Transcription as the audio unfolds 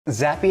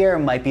Zapier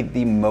might be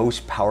the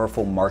most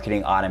powerful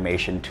marketing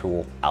automation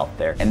tool out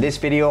there. In this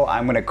video,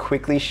 I'm going to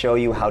quickly show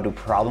you how to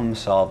problem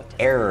solve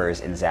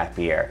errors in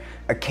Zapier.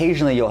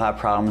 Occasionally you'll have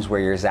problems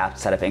where your Zap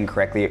set up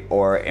incorrectly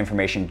or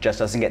information just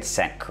doesn't get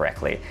sent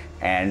correctly.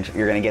 And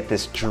you're going to get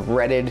this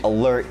dreaded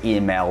alert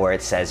email where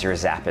it says your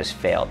Zap has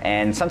failed.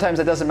 And sometimes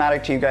it doesn't matter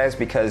to you guys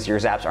because your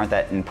Zaps aren't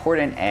that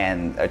important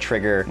and a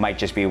trigger might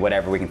just be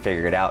whatever, we can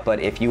figure it out. But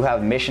if you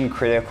have mission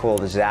critical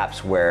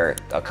Zaps where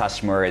a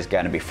customer is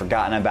going to be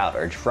forgotten about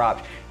or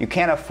dropped, you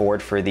can't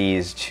afford for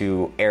these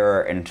to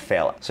error and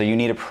fail. So you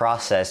need a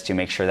process to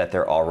make sure that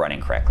they're all running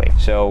correctly.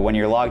 So when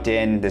you're logged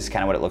in, this is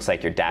kind of what it looks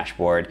like, your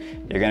dashboard.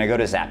 You're going to go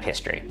to Zap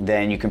history.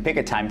 Then you can pick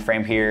a time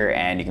frame here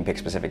and you can pick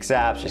specific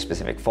Zaps or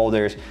specific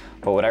folders.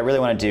 But what I really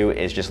want to do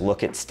is just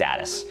look at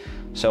status.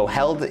 So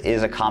held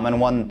is a common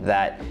one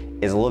that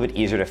is a little bit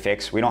easier to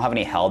fix. We don't have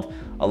any held.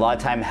 A lot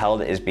of time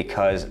held is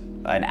because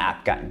an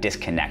app got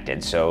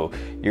disconnected. So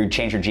you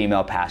changed your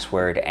Gmail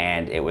password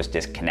and it was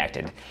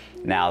disconnected.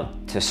 Now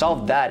to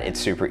solve that, it's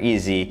super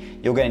easy.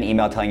 You'll get an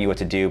email telling you what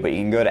to do, but you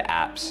can go to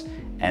apps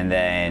and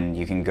then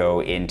you can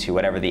go into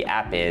whatever the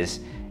app is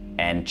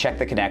and check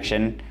the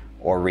connection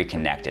or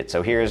reconnect it.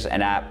 So here's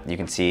an app. You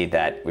can see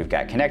that we've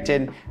got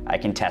connected. I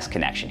can test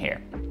connection here.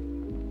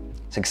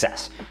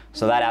 Success.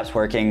 So that app's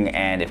working,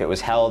 and if it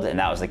was held and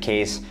that was the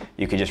case,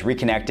 you could just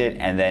reconnect it,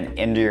 and then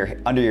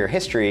under your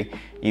history,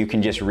 you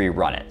can just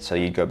rerun it. So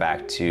you'd go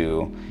back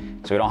to,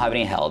 so we don't have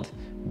any held,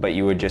 but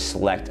you would just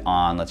select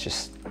on, let's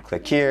just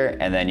click here,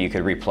 and then you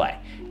could replay.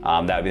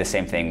 That would be the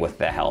same thing with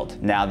the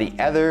held. Now the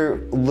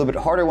other little bit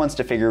harder ones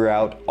to figure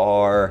out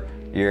are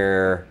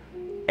your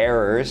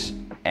errors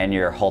and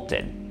your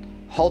halted.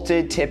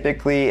 Halted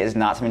typically is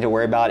not something to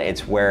worry about.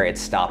 It's where it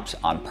stops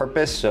on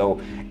purpose.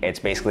 So it's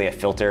basically a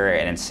filter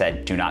and it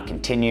said do not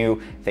continue.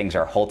 Things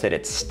are halted,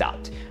 it's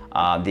stopped.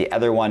 The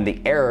other one,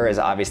 the error, is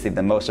obviously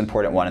the most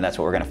important one, and that's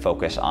what we're gonna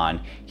focus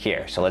on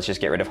here. So let's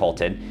just get rid of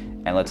halted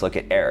and let's look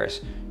at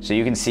errors. So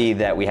you can see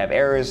that we have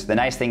errors. The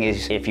nice thing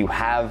is if you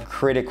have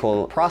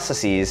critical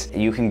processes,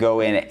 you can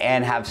go in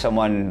and have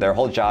someone, their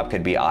whole job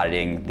could be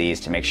auditing these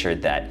to make sure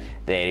that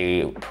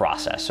they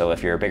process. So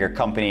if you're a bigger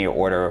company or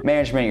order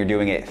management, you're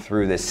doing it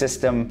through this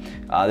system,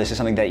 this is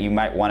something that you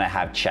might wanna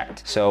have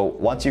checked. So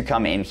once you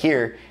come in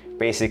here,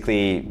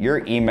 basically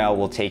your email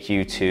will take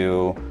you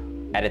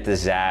to edit the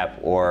Zap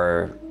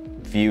or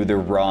view the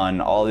run,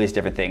 all these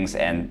different things,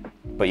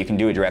 but you can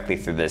do it directly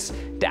through this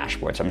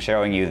dashboard. So I'm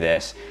showing you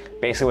this.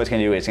 Basically what it's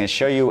gonna do is it's gonna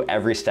show you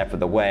every step of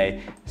the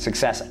way.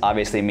 Success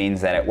obviously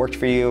means that it worked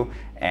for you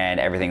and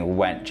everything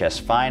went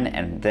just fine,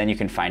 and then you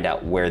can find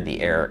out where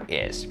the error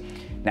is.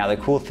 Now the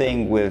cool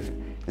thing with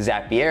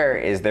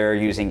Zapier is they're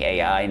using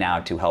AI now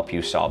to help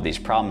you solve these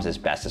problems as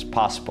best as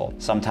possible.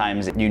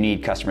 Sometimes you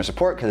need customer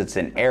support because it's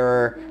an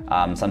error.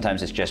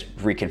 Sometimes it's just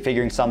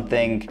reconfiguring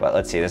something. But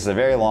let's see, this is a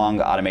very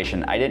long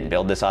automation. I didn't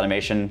build this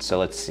automation, so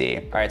let's see.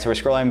 All right, so we're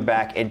scrolling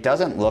back. It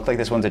doesn't look like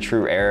this one's a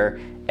true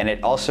error, and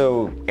it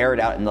also errored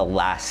out in the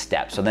last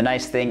step. So the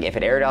nice thing, if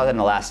it errored out in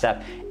the last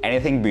step,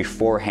 anything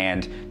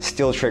beforehand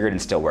still triggered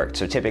and still worked.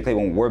 So typically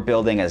when we're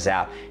building a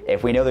Zap,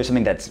 if we know there's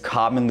something that's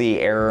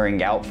commonly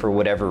erroring out for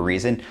whatever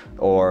reason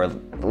or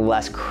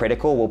less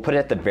critical, we'll put it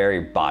at the very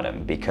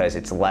bottom because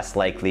it's less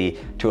likely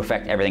to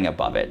affect everything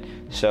above it.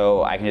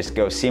 So I can just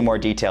go see more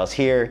details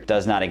here,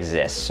 does not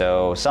exist.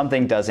 So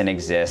something doesn't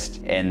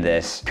exist in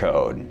this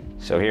code.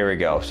 So here we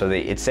go. So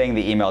it's saying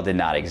the email did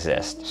not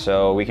exist.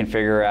 So we can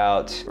figure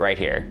out right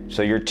here.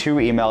 So your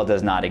to email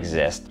does not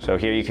exist. So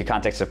here you could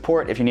contact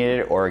support if you need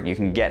it, or you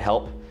can get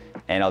help,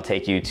 and I'll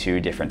take you to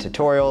different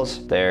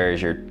tutorials.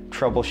 There's your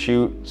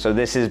troubleshoot. So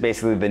this is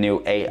basically the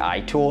new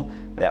AI tool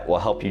that will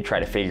help you try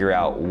to figure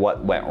out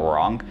what went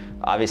wrong.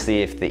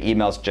 Obviously, if the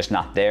email's just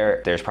not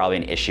there, there's probably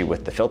an issue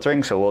with the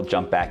filtering, so we'll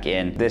jump back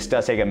in. This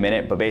does take a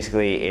minute, but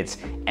basically it's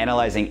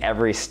analyzing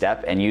every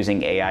step and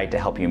using AI to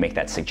help you make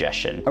that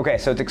suggestion. Okay,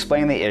 so to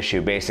explain the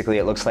issue, basically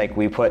it looks like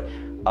we put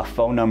a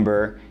phone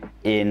number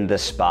in the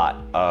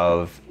spot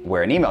of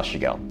where an email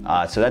should go.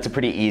 So that's a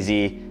pretty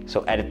easy,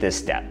 so edit this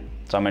step.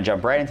 So I'm gonna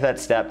jump right into that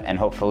step and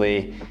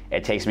hopefully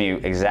it takes me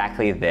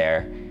exactly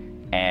there.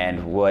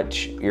 And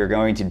what you're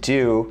going to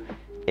do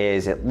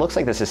is, it looks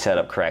like this is set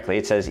up correctly.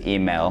 It says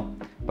email,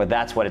 but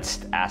that's what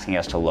it's asking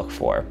us to look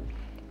for.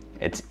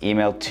 It's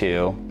email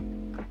to,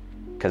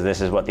 because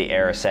this is what the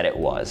error said it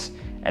was.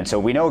 And so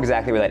we know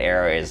exactly where that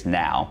error is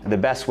now. The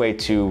best way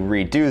to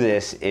redo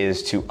this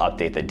is to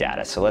update the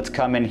data. So let's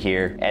come in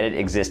here, edit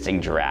existing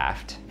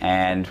draft.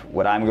 And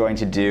what I'm going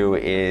to do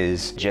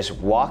is just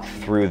walk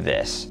through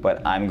this,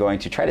 but I'm going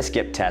to try to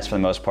skip tests for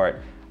the most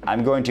part.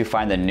 I'm going to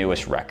find the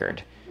newest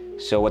record.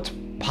 So what's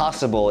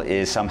possible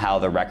is somehow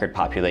the record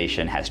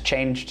population has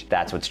changed.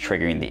 That's what's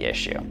triggering the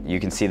issue. You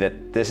can see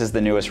that this is the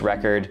newest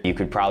record. You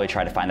could probably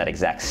try to find that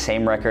exact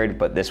same record,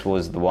 but this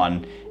was the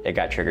one it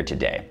got triggered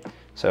today.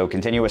 So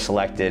continue with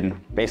selected.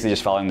 Basically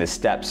just following the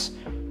steps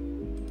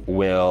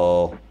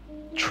will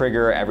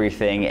trigger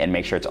everything and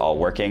make sure it's all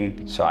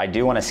working. So I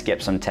do want to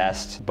skip some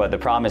tests, but the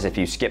problem is if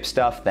you skip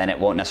stuff, then it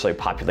won't necessarily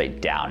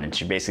populate down.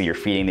 It's basically you're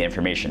feeding the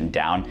information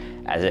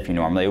down as if you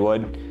normally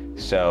would.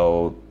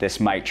 So this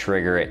might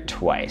trigger it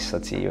twice.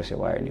 Let's see, USA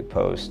Wire new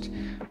post.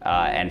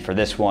 And for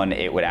this one,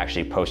 it would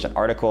actually post an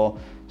article.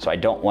 So I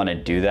don't want to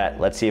do that.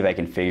 Let's see if I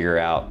can figure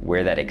out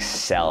where that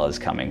Excel is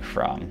coming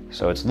from.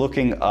 So it's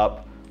looking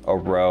up a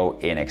row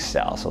in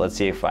Excel. So let's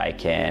see if I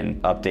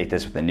can update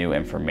this with the new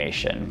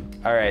information.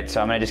 All right,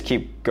 so I'm gonna just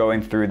keep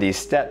going through these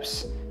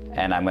steps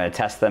and I'm gonna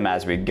test them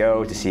as we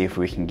go to see if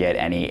we can get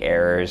any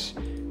errors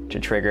to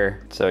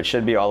trigger. So it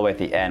should be all the way at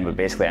the end, but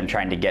basically I'm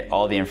trying to get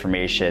all the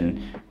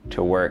information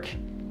to work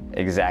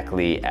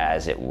exactly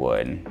as it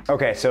would.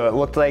 Okay, so it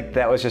looked like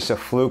that was just a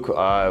fluke.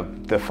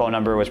 The phone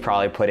number was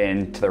probably put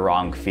into the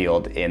wrong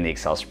field in the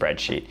Excel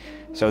spreadsheet.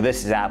 So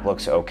this Zap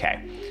looks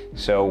okay.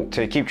 So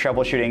to keep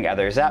troubleshooting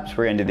other Zaps,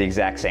 we're gonna do the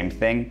exact same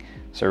thing.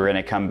 So we're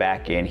gonna come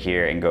back in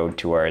here and go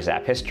to our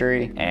Zap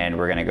history, and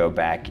we're gonna go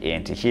back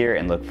into here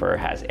and look for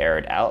has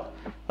errored out.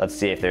 Let's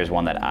see if there's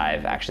one that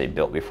I've actually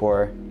built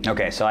before.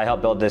 Okay, so I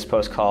helped build this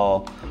post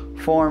call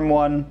form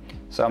one.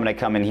 So I'm gonna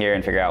come in here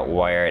and figure out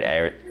where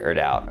it errored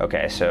out.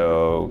 Okay,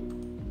 so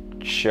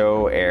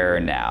show error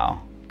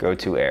now. Go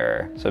to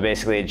error. So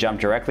basically it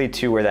jumped directly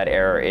to where that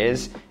error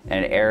is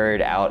and it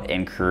errored out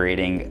in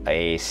creating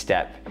a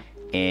step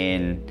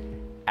in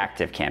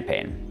active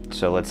campaign.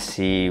 So let's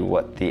see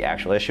what the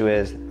actual issue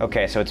is.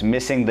 Okay, so it's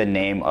missing the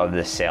name of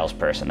the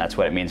salesperson. That's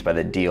what it means by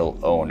the deal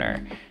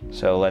owner.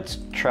 So let's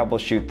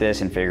troubleshoot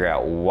this and figure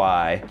out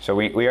why. So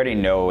we already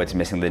know it's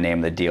missing the name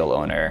of the deal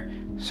owner.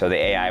 So the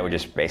AI would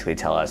just basically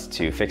tell us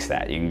to fix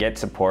that. You can get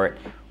support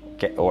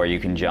or you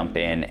can jump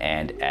in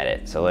and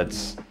edit. So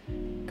let's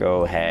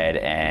go ahead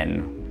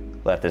and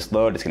let this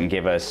load. It's gonna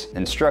give us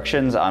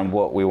instructions on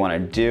what we wanna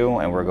do,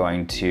 and we're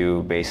going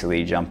to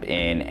basically jump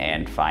in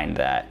and find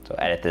that. So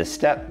edit this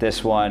step.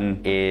 This one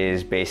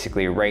is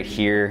basically right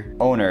here,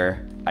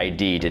 owner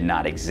ID did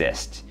not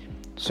exist.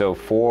 So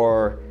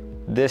for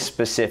this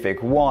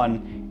specific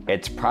one,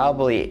 it's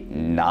probably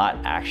not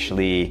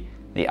actually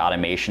the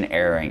automation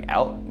erroring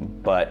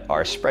out, but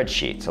our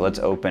spreadsheet. So let's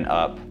open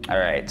up. All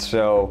right,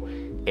 so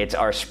it's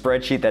our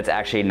spreadsheet that's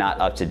actually not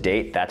up to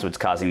date. That's what's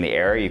causing the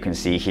error. You can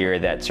see here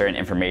that certain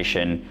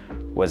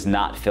information was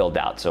not filled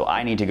out. So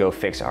I need to go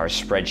fix our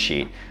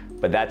spreadsheet.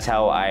 But that's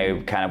how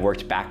I kind of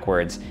worked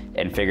backwards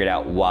and figured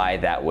out why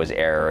that was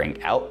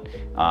erroring out.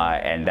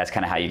 And that's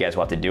kind of how you guys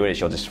will have to do it,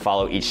 is you'll just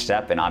follow each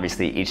step, and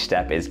obviously each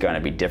step is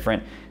gonna be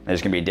different.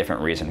 There's gonna be a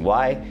different reason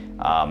why.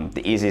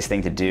 The easiest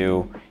thing to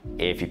do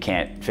if you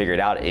can't figure it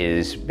out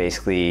is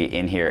basically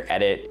in here,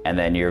 edit, and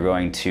then you're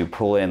going to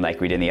pull in,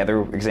 like we did in the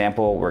other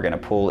example, we're gonna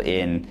pull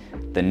in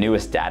the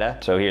newest data.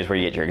 So here's where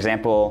you get your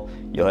example.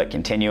 You'll hit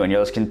continue, and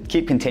you'll just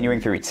keep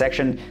continuing through each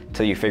section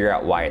until you figure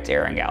out why it's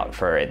erroring out.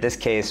 For this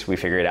case, we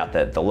figured out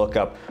that the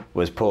lookup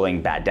was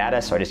pulling bad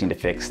data, so I just need to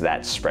fix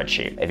that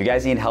spreadsheet. If you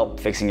guys need help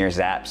fixing your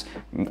Zaps,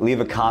 leave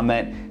a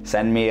comment,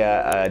 send me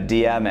a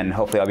DM, and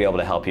hopefully I'll be able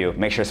to help you.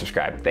 Make sure to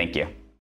subscribe. Thank you.